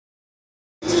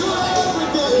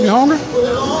You hungry?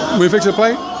 Will you fix your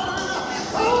plate?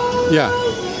 Yeah.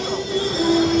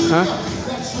 Huh?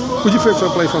 Would you fix your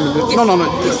plate for me?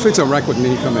 No. Just fix it right quick and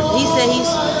then you come in. He said he's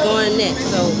going next,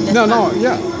 so that's No,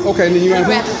 yeah. Okay, then you got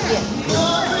to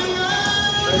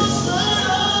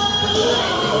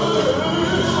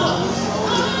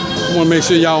I want to make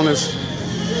sure y'all on this.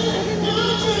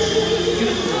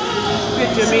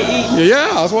 Picture me eating.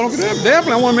 Yeah, that's what I'm doing.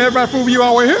 Definitely, I want everybody to prove you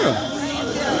all the way here.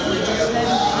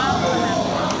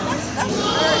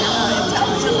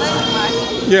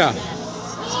 Yeah.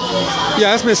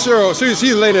 Yeah, that's Miss Cheryl. She's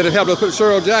the lady that helped us put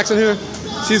Cheryl Jackson here.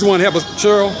 She's the one that helped us,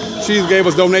 Cheryl. She gave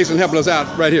us donations and helped us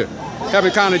out right here.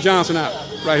 Helping Connie Johnson out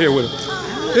right here with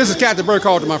her. This is Kathy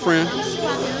Burkhalter, my friend.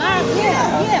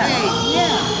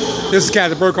 This is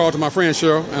Kathy Burkhalter, my friend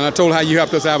Cheryl. And I told her how you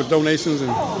helped us out with donations.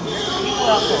 And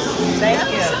Thank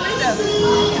you.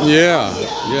 yeah.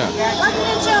 Why didn't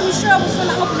you tell me Cheryl was going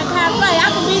to open a cafe? I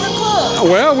could be the cook.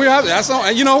 Well, that's all.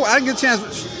 You know, I get a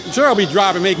chance. Cheryl be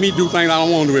driving, make me do things I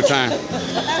don't want to do at times.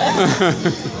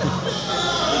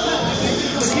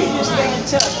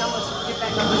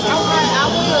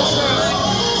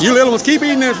 You little ones, keep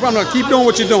eating in front of her. Keep doing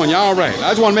what you're doing. Y'all all right.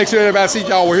 I just want to make sure everybody sees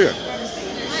y'all were here.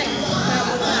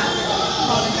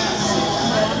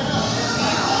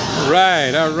 All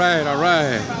right.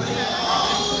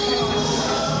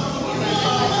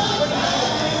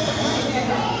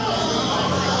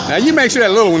 Now you make sure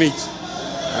that little one eats.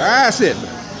 That's it.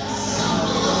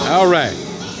 All right.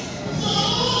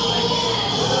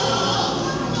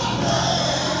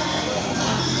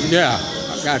 Yeah,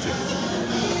 I got you.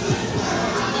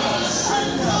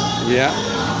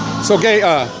 Yeah. So, Gay,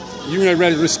 you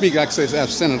ready to speak? Like I said, have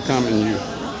Senator come and you.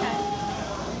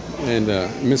 And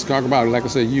Ms. Cockabody, like I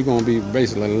said, you're gonna be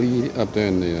basically the lead up there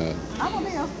in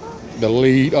the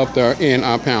lead up there in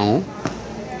our panel.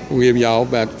 We'll give y'all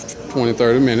about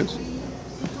 20-30 minutes.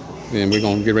 Then we're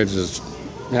gonna get ready to just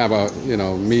have a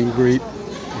meet and greet,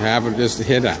 have her just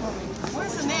head out.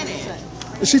 Where's the nanny?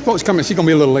 She's supposed to come in. She's gonna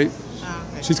be a little late. Oh,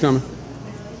 okay. She's coming.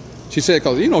 She said,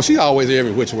 cause she's always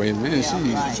every which way, man. She's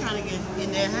trying to get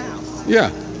in their house.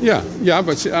 Yeah.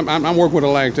 But I'm working with her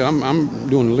like that. I'm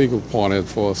doing the legal part of it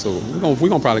for her, so we're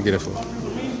gonna probably get it for her.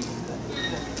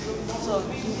 So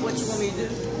what you want me to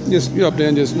do? Just you up there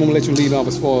and just want to let you lead off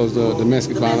as far as the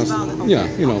domestic violence. Yeah,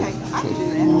 Okay, I can do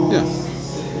that. Yeah.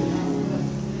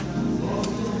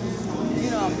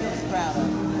 I'm really proud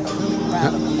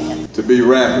of them. To be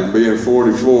rapping, being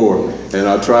 44, and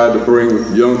I tried to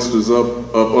bring youngsters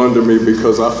up under me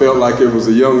because I felt like it was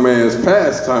a young man's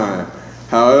pastime.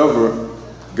 However,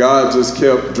 God just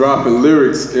kept dropping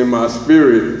lyrics in my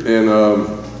spirit, and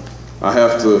I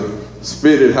have to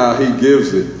spit it how He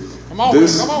gives it.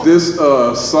 This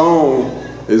song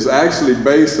is actually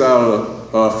based out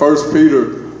of 1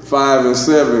 Peter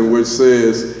 5:7, which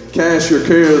says, "Cast your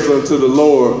cares unto the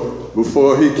Lord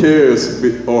before He cares,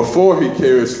 or for He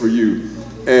cares for you."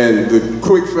 And the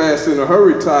quick, fast, in a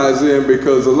hurry ties in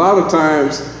because a lot of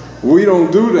times we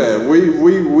don't do that.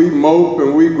 We mope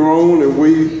and we groan and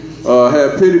we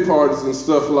have pity parties and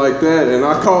stuff like that. And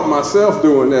I caught myself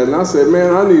doing that. And I said,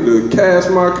 man, I need to cast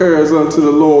my cares unto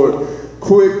the Lord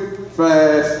quick,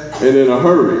 fast, and in a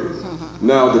hurry.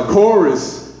 Now, the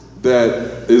chorus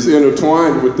that is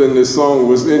intertwined within this song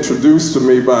was introduced to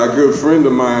me by a good friend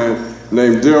of mine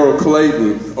named Daryl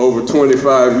Clayton over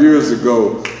 25 years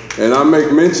ago. And I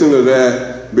make mention of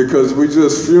that because we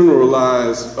just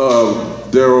funeralized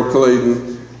Daryl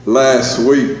Clayton last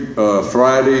week,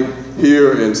 Friday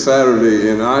here and Saturday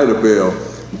in Idabel.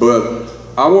 But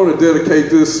I want to dedicate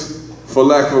this, for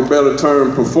lack of a better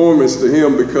term, performance to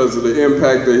him because of the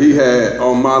impact that he had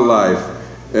on my life.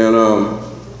 And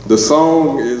the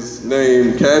song is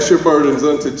named "Cast Your Burdens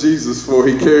Unto Jesus, for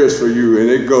He Cares for You." And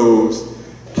it goes,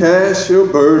 "Cast your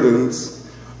burdens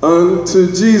unto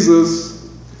Jesus,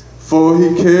 for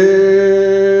He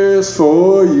cares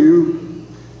for you.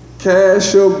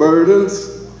 Cast your burdens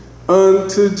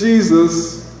unto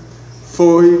Jesus,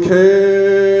 for He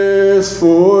cares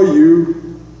for you."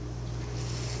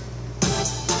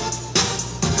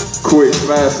 Quick,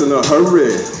 fast, in a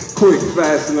hurry. Quick,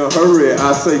 fast, in a hurry.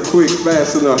 I say quick,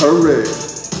 fast, in a hurry.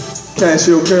 Cast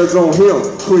your cares on Him.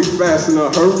 Quick, fast, in a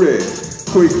hurry.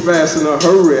 Quick, fast, in a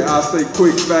hurry. I say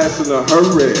quick, fast, in a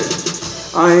hurry.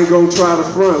 I ain't gonna try to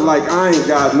front like I ain't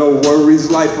got no worries.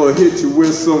 Life will hit you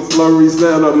with some flurries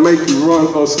that'll make you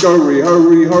run or scurry.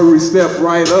 Hurry, hurry, step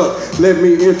right up. Let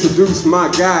me introduce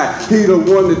my guy. He the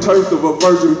one that turfed of a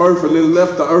virgin birth and then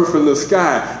left the earth and the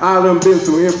sky. I done been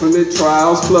through infinite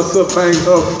trials, plus a bank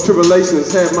of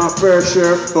tribulations. Had my fair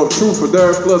share of truth or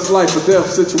dare, plus life or death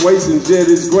situations. Yet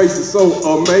His grace is so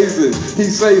amazing.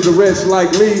 He saved a wretch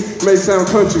like me. May sound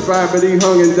countrified, but He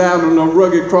hung and died on a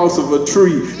rugged cross of a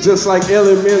tree. Just like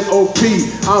LMNOP,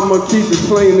 I'ma keep it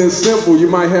plain and simple. You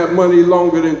might have money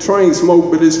longer than train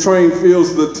smoke, but His train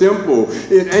fills the temple.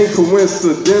 It ain't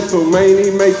coincidental, man.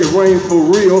 He make it rain for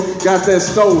real. Got that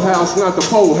stove house, not the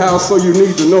pole house, so you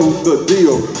need to know the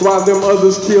deal. While them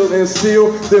others kill and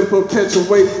steal, then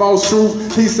perpetuate false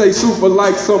truth. He say super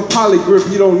like some polygrip,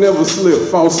 He don't never slip.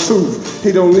 False truth,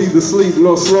 He don't neither sleep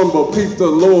nor slumber. Peep the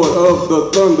Lord of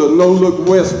the thunder. No look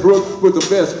Westbrook with the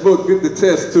best book. Get the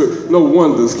test took, no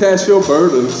wonders. Cast your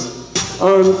burdens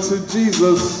unto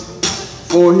Jesus,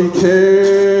 for He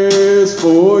cares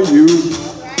for you.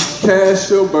 Cast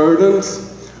your burdens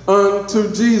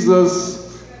unto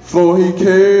Jesus, for He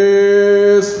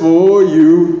cares for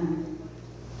you.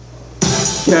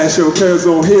 Cast your cares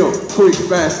on Him, quick,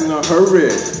 fast, in a hurry.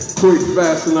 Quick,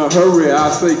 fast, in a hurry. I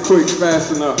say quick,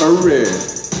 fast, in a hurry.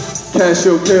 Cast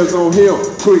your cares on Him,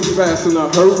 quick, fast, in a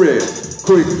hurry.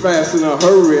 Quick, fast, in a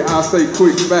hurry. I say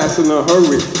quick, fast, in a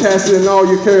hurry. Casting all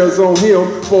your cares on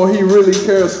Him, for He really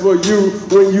cares for you.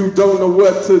 When you don't know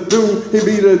what to do, He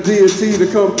be the deity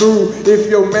to come through. If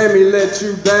your mammy let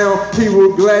you down, He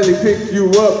will gladly pick you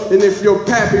up. And if your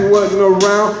pappy wasn't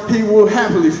around, He will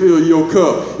happily fill your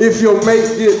cup. If your mate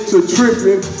get to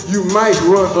tripping, you might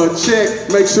run a check.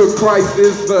 Make sure Christ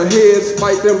is the head,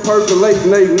 spite them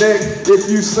percolating they neck. If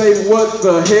you say what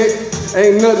the heck,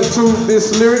 ain't nothing to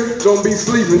this lyric, don't be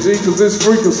sleeping, G, cause this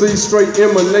frequency straight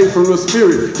emanate from the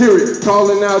Spirit. Hear it,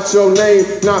 calling out your name,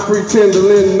 not pretend to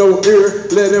lend no ear.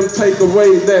 Let Him take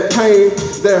away that pain,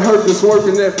 that hurt that's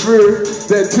working, that fear,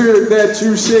 that tear that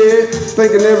you shed,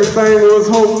 thinking everything was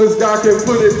hopeless. God can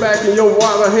put it back in your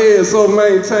water head, so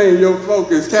maintain your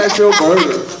focus. Cast your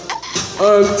burden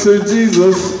unto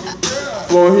Jesus,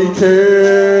 for He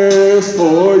cares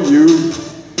for you.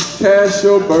 Cast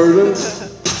your burdens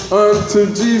unto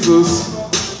Jesus,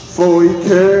 for He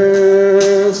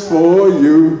cares for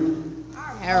you.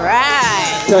 All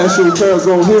right. Cast your cares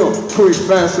on Him, quick,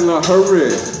 fast, in a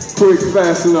hurry. Quick,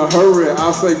 fast, in a hurry.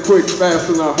 I say quick, fast,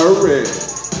 in a hurry.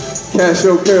 Cast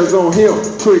your cares on Him,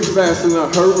 quick, fast, in a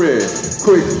hurry.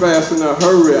 Quick, fast, in a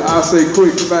hurry. I say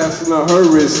quick, fast, in a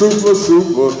hurry. Super,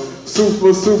 super,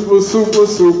 super, super, super,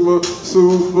 super,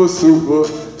 super, super,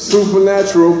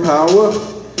 supernatural power.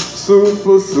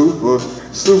 Super, super,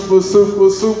 super, super,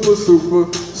 super,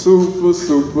 super, super,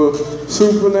 super,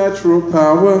 supernatural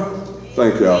power.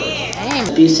 Thank y'all.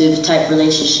 Abusive type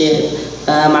relationship.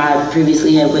 I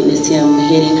previously had witnessed him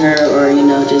hitting her or,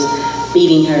 just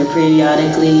beating her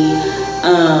periodically,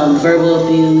 verbal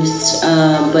abuse.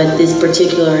 But this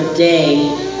particular day,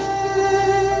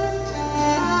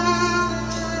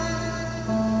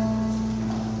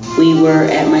 we were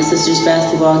at my sister's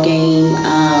basketball game.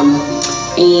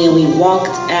 And we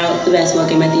walked out the basketball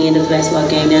game. At the end of the basketball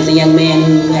game, there's a young man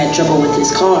who had trouble with his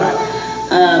car.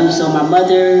 So my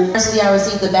mother... Firstly, I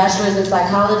received a bachelor's in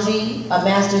psychology, a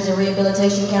master's in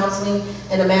rehabilitation counseling,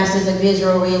 and a master's in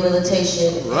visual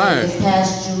rehabilitation. Right. And this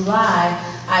past July,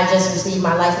 I just received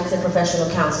my license in professional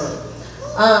counseling.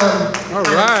 All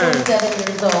right. I'm 27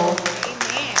 years old.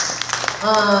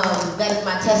 That is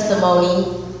my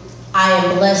testimony. I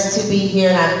am blessed to be here,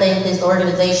 and I thank this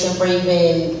organization for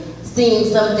even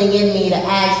seeing something in me to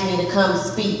ask me to come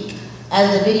speak.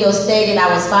 As the video stated,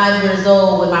 I was 5 years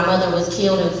old when my mother was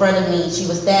killed in front of me. She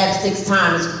was stabbed 6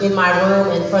 times in my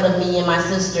room in front of me and my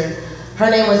sister. Her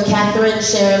name was Catherine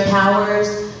Sharon Powers.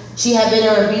 She had been in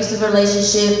an abusive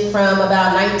relationship from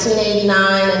about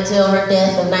 1989 until her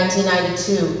death of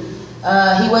 1992.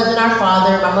 He wasn't our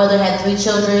father. My mother had 3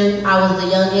 children. I was the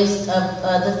youngest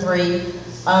of the 3.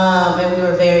 And we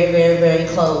were very, very, very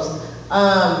close.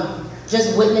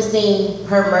 Just witnessing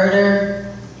her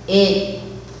murder, it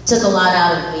took a lot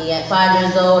out of me. At 5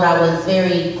 years old, I was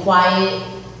very quiet,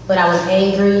 but I was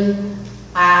angry.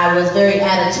 I was very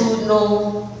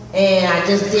attitudinal, and I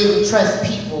just didn't trust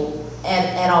people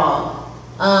at all.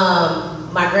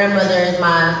 My grandmother is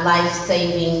my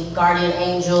life-saving guardian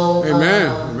angel. Amen.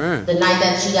 Amen. The night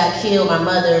that she got killed, my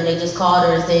mother, they just called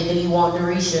her and said, "Do you want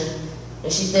Dorisha?"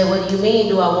 And she said, "What do you mean,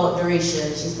 do I want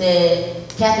Dorisha?" She said,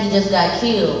 "Kathy just got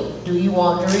killed. Do you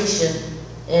want Dorisha?"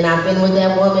 And I've been with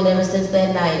that woman ever since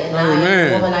that night. And I am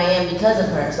the woman I am because of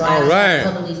her. So I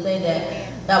just publicly say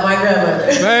that. about my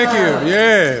grandmother. Thank you.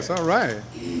 Yes. All right.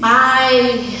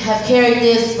 I have carried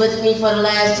this with me for the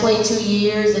last 22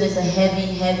 years, and it's a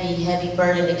heavy, heavy, heavy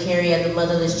burden to carry as a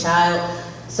motherless child.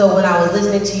 So when I was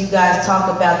listening to you guys talk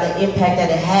about the impact that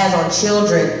it has on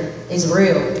children, it's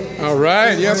real. All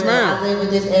right. It's Yes, real. ma'am. I live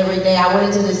with this every day. I went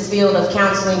into this field of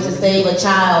counseling to save a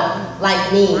child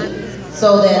like me,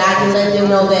 so that I can let them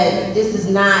know that this is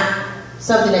not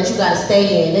something that you got to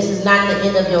stay in. This is not the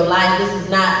end of your life.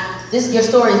 Your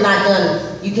story is not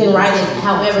done. You can write it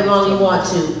however long you want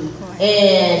to.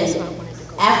 And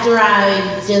after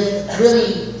I just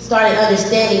really started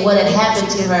understanding what had happened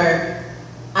to her,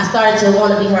 I started to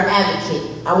want to be her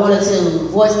advocate. I wanted to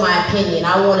voice my opinion.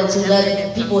 I wanted to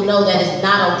let people know that it's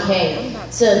not okay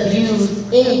to abuse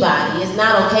anybody. It's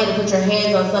not okay to put your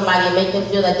hands on somebody and make them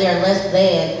feel that they're less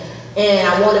than. And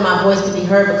I wanted my voice to be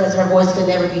heard because her voice could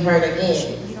never be heard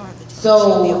again.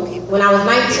 So when I was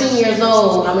 19 years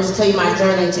old, I'm going to tell you my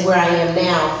journey to where I am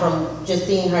now from just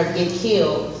seeing her get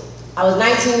killed. I was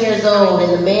 19 years old,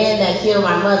 and the man that killed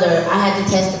my mother, I had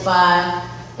to testify.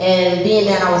 And being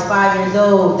that I was 5 years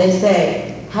old, they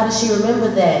say, how does she remember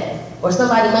that? Or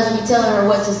somebody must be telling her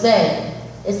what to say.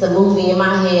 It's a movie in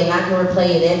my head, and I can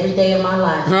replay it every day of my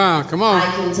life. Come on.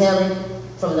 I can tell it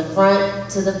from the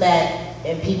front to the back.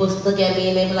 And people look at me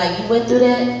and they be like, you went through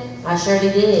that? I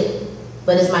surely did.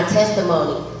 But it's my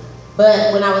testimony.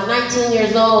 But when I was 19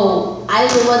 years old, I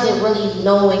wasn't really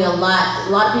knowing a lot. A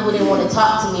lot of people didn't want to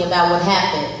talk to me about what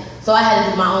happened. So I had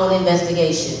to do my own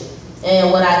investigation.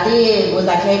 And what I did was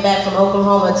I came back from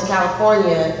Oklahoma to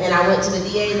California, and I went to the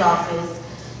DA's office,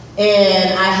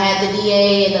 and I had the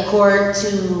DA in the court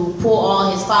to pull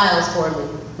all his files for me.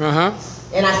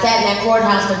 And I sat in that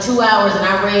courthouse for 2 hours, and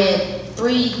I read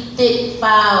 3 thick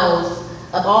files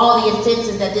of all the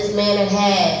offenses that this man had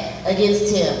had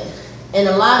against him. And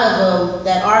a lot of them,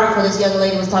 that article this young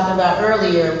lady was talking about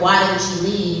earlier, why didn't she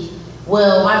leave?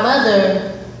 Well, my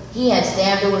mother, he had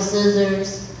stabbed her with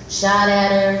scissors, shot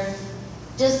at her.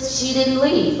 She didn't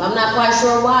leave. I'm not quite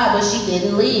sure why, but she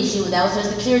didn't leave. That was her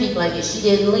security blanket. She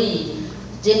didn't leave.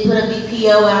 Didn't put a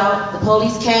BPO out. The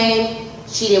police came.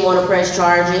 She didn't want to press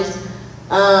charges.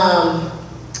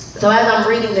 So as I'm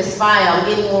reading this file, I'm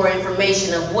getting more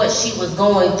information of what she was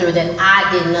going through that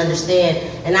I didn't understand,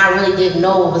 and I really didn't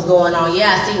know what was going on.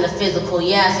 Yeah, I seen the physical,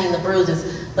 yeah, I seen the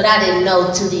bruises, but I didn't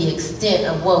know to the extent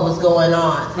of what was going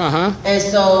on. And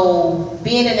so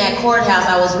being in that courthouse,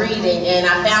 I was reading, and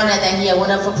I found out that he had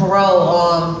went up for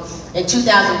parole in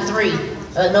 2003.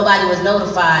 Nobody was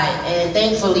notified, and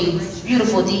thankfully,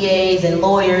 beautiful DAs and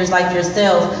lawyers like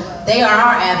yourself, they are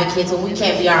our advocates when we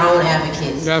can't be our own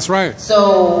advocates. That's right.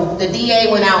 So the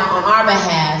DA went out on our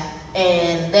behalf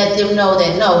and let them know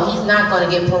that no, he's not going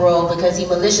to get parole because he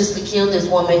maliciously killed this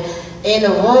woman in a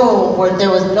room where there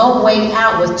was no way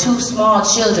out with 2 small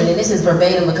children. And this is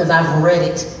verbatim because I've read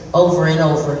it over and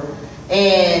over.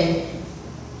 And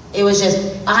it was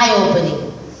just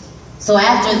eye-opening. So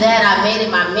after that, I made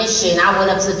it my mission. I went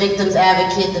up to Victims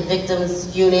Advocate, the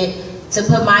Victims Unit, to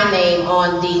put my name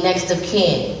on the next of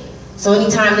kin. So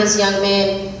anytime this young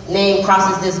man's name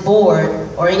crosses this board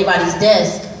or anybody's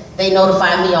desk, they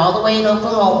notify me all the way in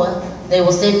Oklahoma. They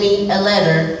will send me a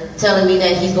letter telling me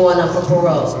that he's going up for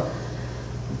parole.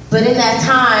 But in that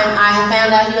time, I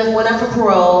found out he was going up for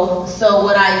parole. So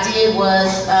what I did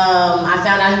was, I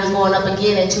found out he was going up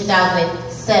again in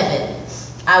 2007.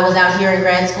 I was out here in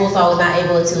grad school, so I was not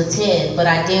able to attend. But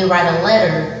I did write a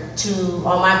letter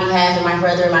on my behalf and my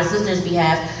brother and my sister's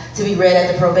behalf to be read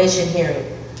at the probation hearing.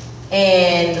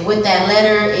 And with that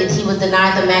letter, he was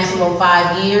denied the maximum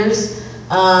 5 years.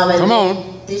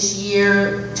 This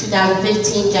year,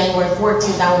 2015, January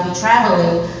 14th, I will be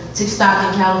traveling to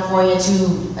Stockton, California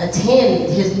to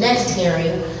attend his next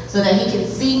hearing so that he can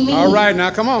see me. All right, now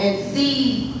come on. And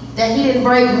see that he didn't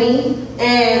break me.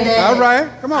 And that all right,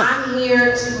 come on. I'm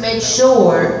here to make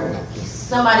sure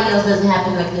somebody else doesn't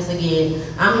happen like this again.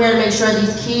 I'm here to make sure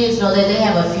these kids know that they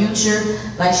have a future.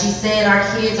 Like she said, our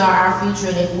kids are our future,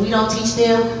 and if we don't teach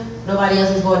them, nobody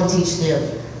else is going to teach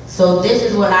them. So this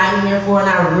is what I'm here for, and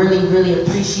I really, really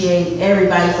appreciate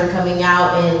everybody for coming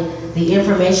out and the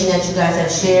information that you guys have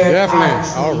shared.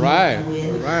 Definitely. All right.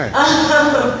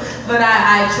 But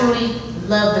I truly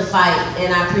love the fight,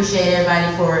 and I appreciate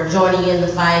everybody for joining in the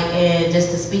fight and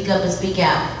just to speak up and speak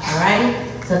out. All right?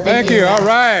 So thank you. All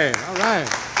right. All right.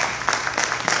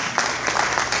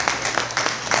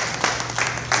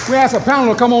 We ask a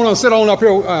panel to come on and sit on up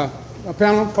here. A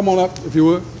panel, come on up if you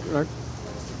would. Right.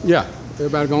 Yeah,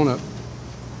 everybody going up.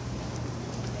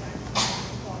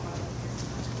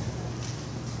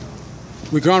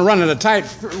 We're going to run in a tight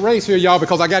race here, y'all,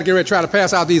 because I got to get ready to try to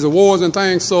pass out these awards and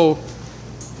things. So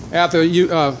After you,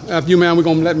 ma'am, we're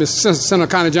gonna let Miss Senator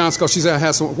Connie Johnson go. She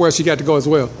has where she got to go as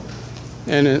well,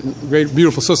 and a great,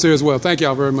 beautiful sister as well. Thank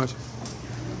y'all very much.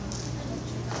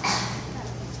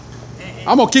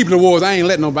 I'm gonna keep the awards. I ain't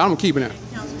letting nobody. I'm gonna keep it.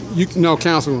 You no,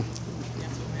 Councilman.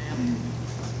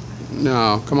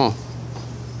 No, come on.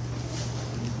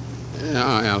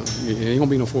 It ain't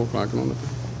gonna be no 4 o'clock. Come on.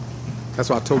 That's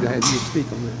why I told you I had you to speak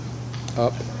on that.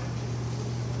 Up.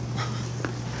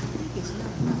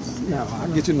 No,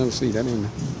 I'll get you another seat. I mean,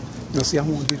 no, see, I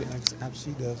want to do that like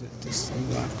she does it. Just,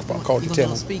 I'll call you, tell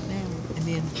them. Speak now, and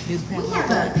then do the panel. We have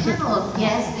a panel of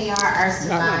guests. They are our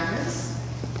survivors,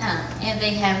 and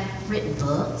they have written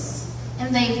books,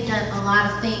 and they've done a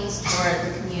lot of things for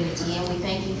the community, and we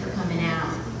thank you for coming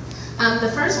out.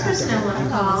 The first person I want to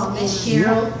call is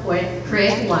Cheryl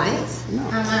Craig White.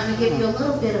 I'm going to give you a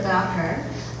little bit about her.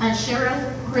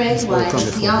 Cheryl Craig White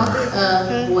is the author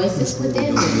of Voices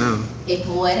Within Me, a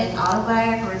poetic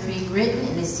autobiography written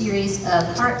in a series of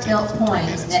heartfelt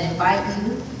poems that invite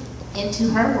you into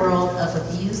her world of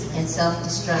abuse and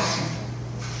self-destruction,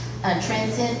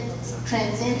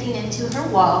 transcending into her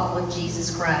walk with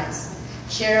Jesus Christ.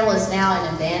 Cheryl is now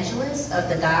an evangelist of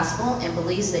the gospel and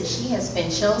believes that she has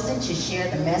been chosen to share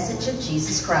the message of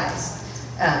Jesus Christ,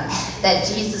 that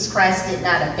Jesus Christ did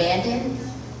not abandon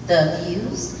the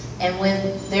abused, and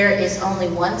when there is only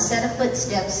one set of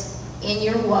footsteps in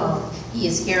your walk, he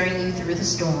is carrying you through the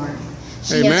storm.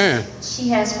 She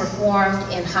has performed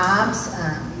in Hobbs,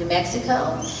 New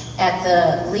Mexico, at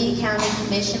the Lee County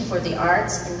Commission for the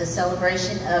Arts in the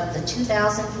celebration of the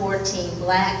 2014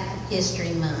 Black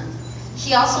History Month.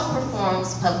 She also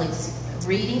performs public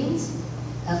readings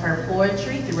of her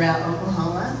poetry throughout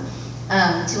Oklahoma,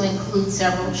 to include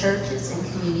several churches and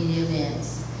community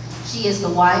events. She is the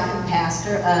wife and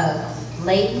pastor of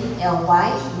Lady L.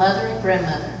 White, mother and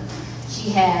grandmother.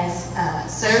 She has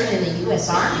served in the U.S.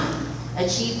 Army,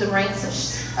 achieved the ranks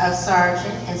of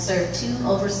sergeant, and served 2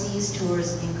 overseas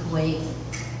tours in Kuwait.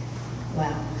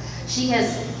 Wow. She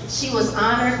was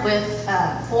honored with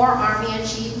 4 Army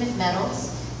Achievement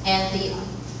Medals and the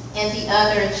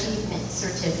other achievement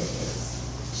certificates.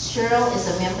 Cheryl is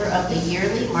a member of the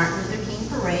yearly Martin Luther King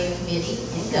Parade Committee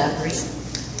in Guthrie,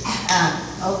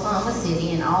 Oklahoma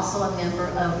City, and also a member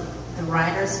of the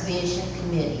Writers Vision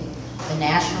Committee, the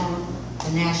National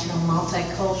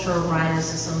Multicultural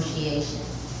Writers Association.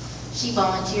 She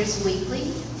volunteers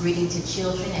weekly, reading to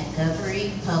children at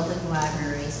Guthrie Public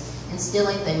Libraries,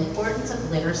 instilling the importance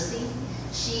of literacy.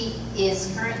 She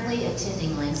is currently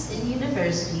attending Langston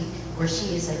University, where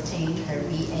she has obtained her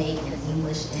BA in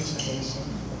English education.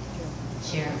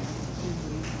 Cheryl.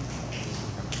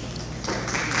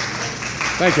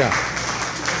 Thank you.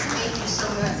 Thank you so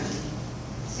much.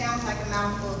 Sounds like a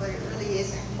mouthful, but it really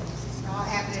isn't. It all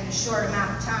happened in a short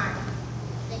amount of time. I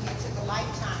think it took a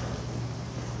lifetime.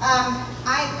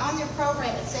 On your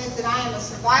program, it says that I am a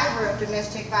survivor of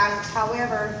domestic violence.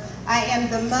 However, I am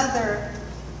the mother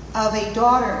of a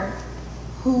daughter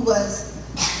who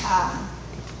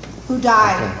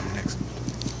died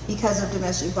because of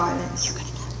domestic violence.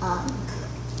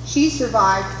 She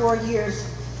survived 4 years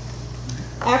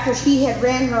after he had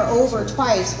ran her over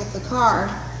twice with the car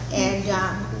and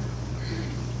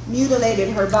mutilated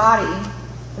her body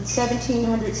with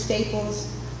 1,700 staples,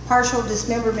 partial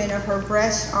dismemberment of her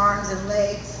breasts, arms, and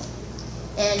legs,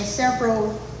 and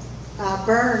several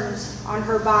burns on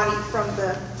her body from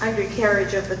the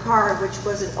undercarriage of the car, which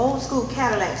was an old school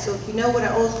Cadillac. So if you know what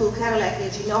an old school Cadillac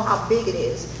is, you know how big it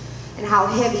is and how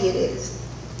heavy it is.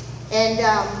 And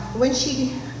when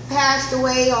she passed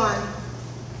away on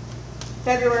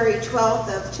February 12th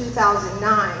of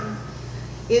 2009,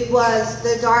 it was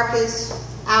the darkest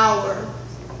hour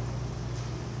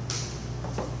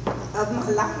of my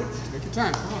life. Take your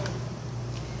time. Come on.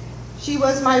 She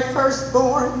was my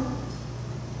firstborn.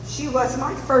 She was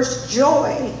my first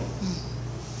joy.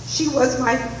 She was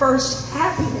my first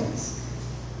happiness.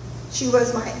 She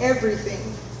was my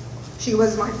everything. She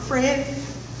was my friend.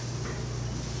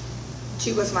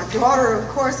 She was my daughter, of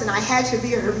course, and I had to be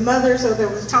her mother, so there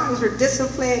was times for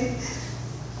discipline,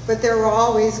 but there were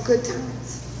always good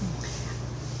times.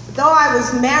 Though I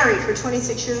was married for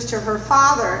 26 years to her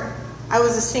father, I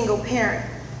was a single parent.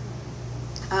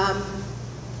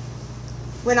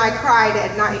 When I cried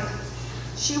at night,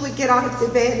 she would get out of the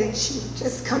bed and she would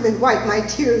just come and wipe my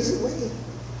tears away.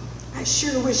 I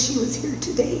sure wish she was here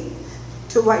today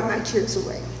to wipe my tears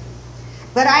away.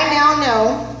 But I now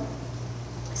know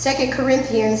 2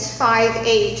 Corinthians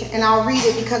 5:8, and I'll read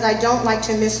it because I don't like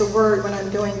to miss a word when I'm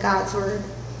doing God's word.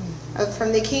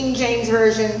 From the King James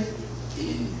Version.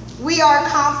 We are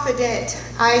confident,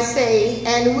 I say,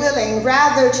 and willing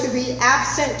rather to be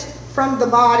absent from the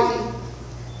body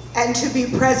and to be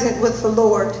present with the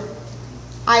Lord.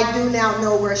 I do now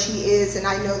know where she is, and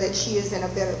I know that she is in a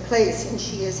better place and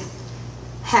she is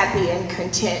happy and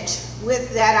content.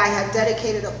 With that, I have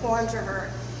dedicated a poem to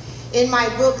her in my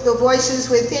book, The Voices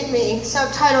Within Me,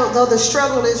 subtitled, Though the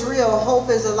Struggle is Real, Hope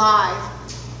is Alive.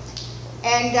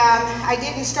 And I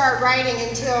didn't start writing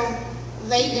until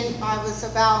late I was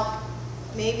about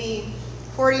maybe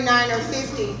 49 or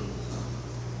 50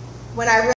 when I